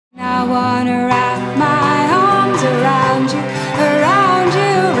I wanna wrap my arms around you,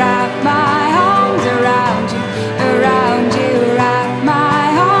 wrap my arms around you, wrap my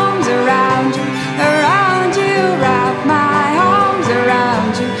arms around you, wrap my arms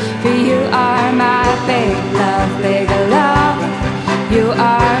around you. For you are my big love, big love. You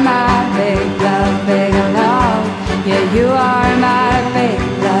are my big love, big love. Yeah, you are my big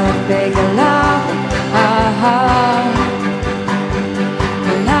love, big love.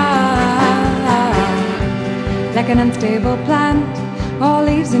 Like an unstable plant, all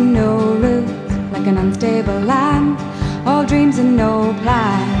leaves and no roots. Like an unstable land, all dreams and no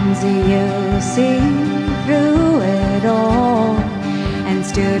plans. You see through it all and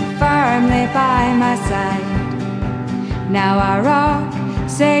stood firmly by my side. Now I rock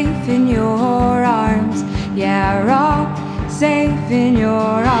safe in your arms. Yeah, I rock safe in your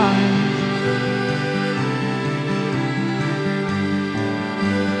arms.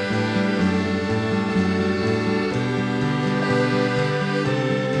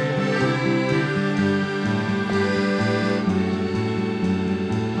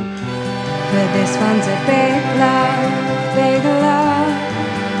 But this one's a big love, big love.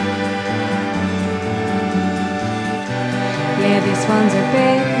 Yeah, this one's a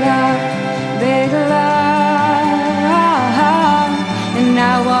big love.